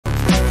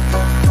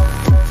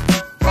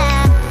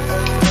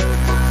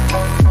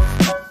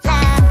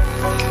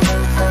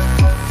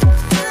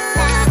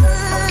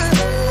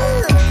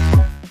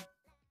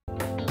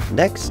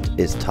Next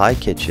is Thai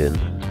Kitchen.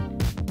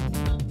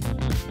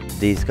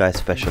 These guys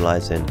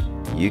specialize in,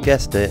 you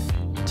guessed it,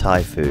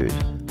 Thai food,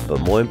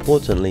 but more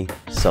importantly,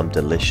 some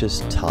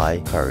delicious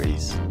Thai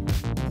curries.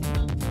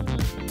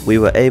 We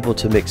were able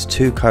to mix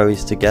 2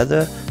 curries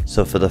together,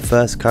 so for the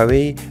first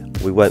curry,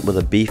 we went with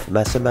a beef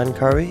massaman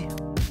curry,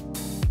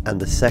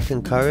 and the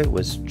second curry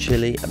was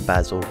chili and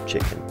basil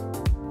chicken,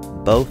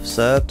 both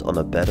served on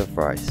a bed of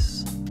rice.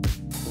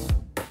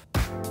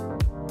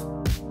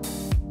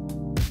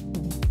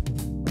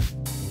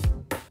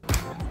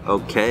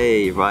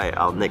 Okay, right,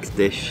 our next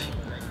dish,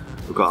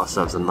 we've got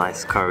ourselves a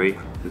nice curry,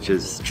 which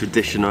is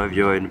traditional. If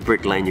you're in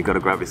Brick Lane, you've got to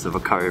grab yourself a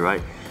curry,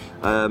 right?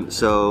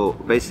 So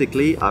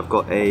basically, I've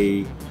got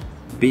a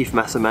beef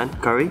massaman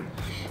curry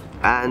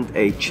and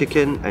a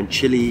chicken and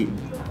chili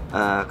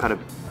kind of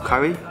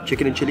curry,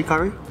 chicken and chili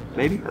curry,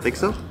 maybe, I think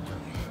so.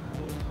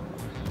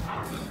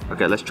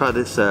 Okay, let's try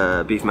this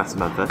beef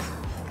massaman first.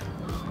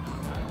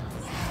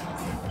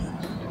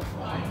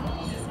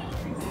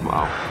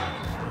 Wow.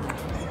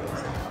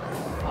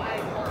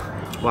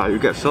 Wow, you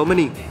get so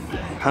many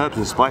herbs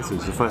and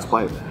spices the first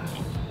bite.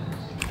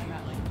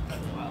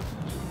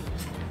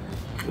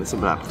 There's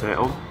some of that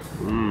potato.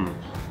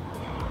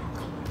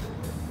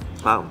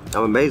 Wow,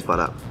 I'm amazed by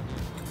that.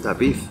 That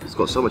beef, it's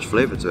got so much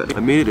flavour to it.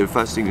 Immediately, the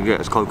first thing you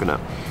get is coconut.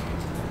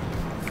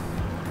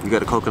 You get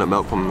the coconut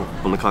milk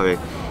from the curry.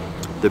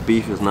 The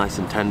beef is nice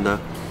and tender.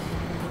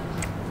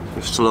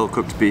 It's slow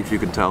cooked beef, you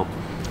can tell.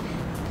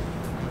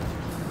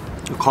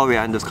 The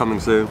coriander's coming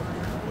through.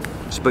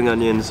 Spring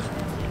onions.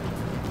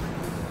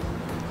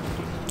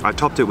 I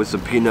topped it with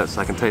some peanuts,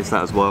 I can taste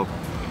that as well.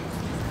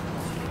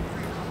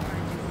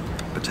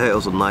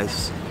 Potatoes are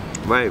nice.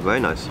 Very,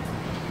 very nice.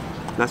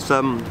 Let's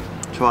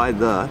try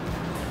the...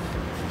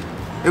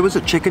 It was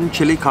a chicken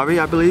chili curry,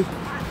 I believe.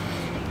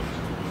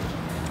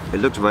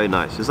 It looks very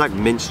nice. It's like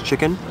minced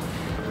chicken.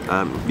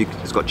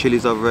 It's got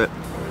chilies over it.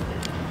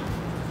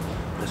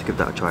 Let's give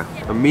that a try.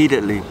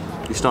 Immediately,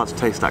 you start to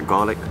taste that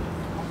garlic.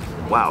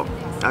 Wow,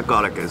 that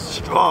garlic is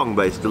strong,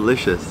 but it's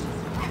delicious.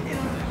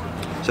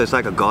 So it's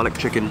like a garlic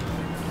chicken.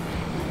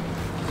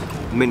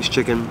 Minced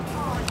chicken,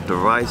 the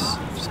rice,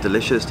 it's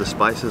delicious, the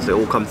spices, they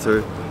all come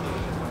through.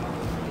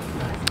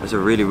 It's a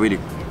really,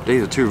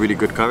 these are 2 really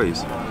good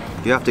curries.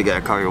 You have to get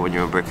a curry when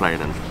you're in Brick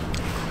Lane, and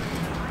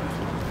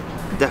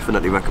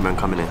definitely recommend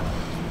coming here.